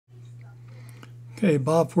Okay,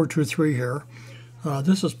 Bob 423 here.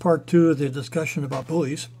 This is part 2 of the discussion about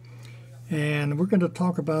buoys, and we're going to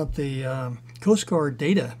talk about the Coast Guard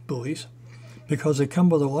data buoys because they come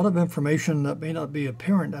with a lot of information that may not be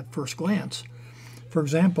apparent at first glance. For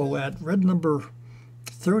example, at red number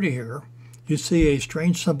 30 here, you see a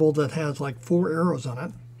strange symbol that has like 4 arrows on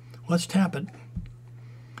it. Let's tap it.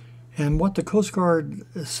 And what the Coast Guard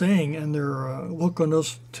is saying in their local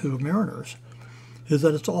notice to mariners is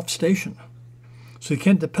that it's off station. So you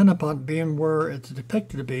can't depend upon being where it's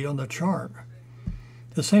depicted to be on the chart.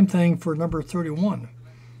 The same thing for number 31.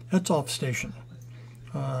 That's off station.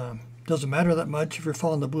 Doesn't matter that much if you're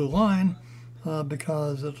following the blue line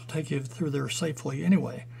because it'll take you through there safely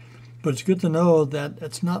anyway. But it's good to know that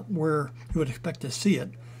it's not where you would expect to see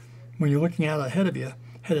it when you're looking out ahead of you,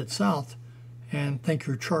 headed south, and think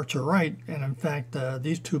your charts are right. And in fact,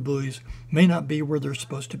 these 2 buoys may not be where they're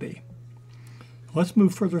supposed to be. Let's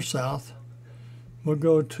move further south. We'll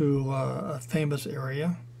go to a famous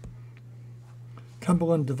area,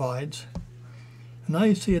 Cumberland Divides. And now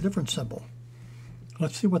you see a different symbol.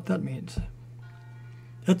 Let's see what that means.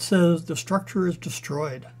 It says the structure is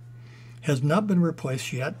destroyed. Has not been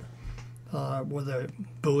replaced yet with a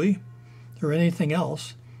buoy or anything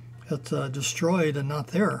else. It's destroyed and not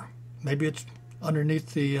there. Maybe it's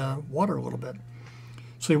underneath the water a little bit.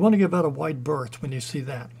 So you want to give that a wide berth when you see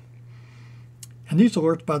that. And these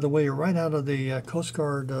alerts, by the way, are right out of the Coast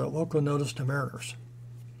Guard local notice to mariners,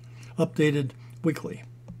 updated weekly.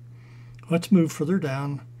 Let's move further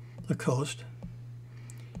down the coast.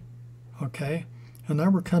 Okay, and now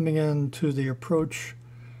we're coming into the approach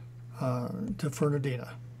to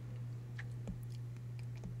Fernandina.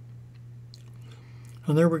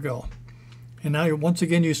 And there we go. And now once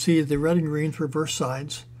again you see the red and green's reverse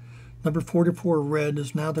sides. Number 44 red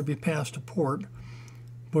is now to be passed to port.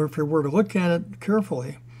 But if you were to look at it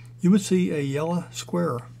carefully, you would see a yellow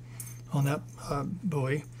square on that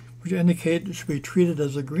buoy, which indicates it should be treated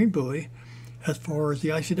as a green buoy as far as the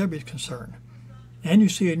ICW is concerned. And you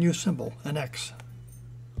see a new symbol, an X.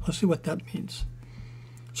 Let's see what that means.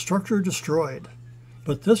 Structure destroyed,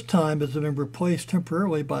 but this time it's been replaced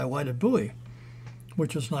temporarily by a lighted buoy,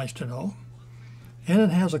 which is nice to know. And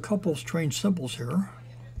it has a couple of strange symbols here.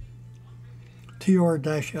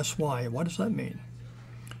 TR-SY, what does that mean?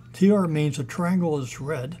 TR means the triangle is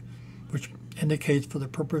red, which indicates for the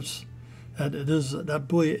purpose that that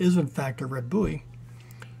buoy is in fact a red buoy.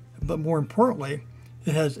 But more importantly,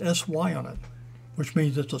 it has SY on it, which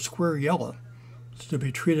means it's a square yellow. It's to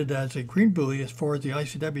be treated as a green buoy as far as the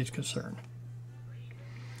ICW is concerned.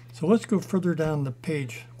 So let's go further down the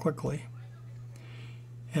page quickly.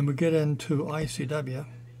 And we get into ICW,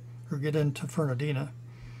 or get into Fernandina.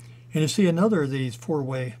 And you see another of these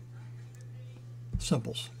 4-way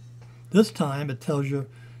symbols. This time it tells you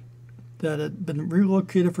that it's been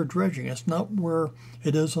relocated for dredging. It's not where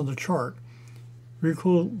it is on the chart.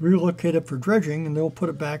 Relocated for dredging, and they'll put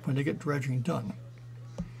it back when they get dredging done.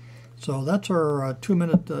 So that's our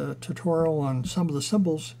 2-minute tutorial on some of the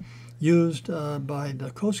symbols used by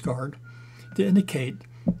the Coast Guard to indicate,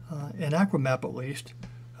 in Aqua Map at least,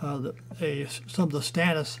 some of the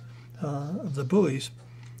status of the buoys.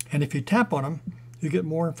 And if you tap on them, you get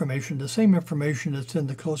more information, the same information that's in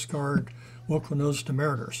the Coast Guard local notice to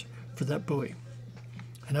mariners for that buoy.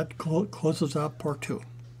 And that closes out part 2.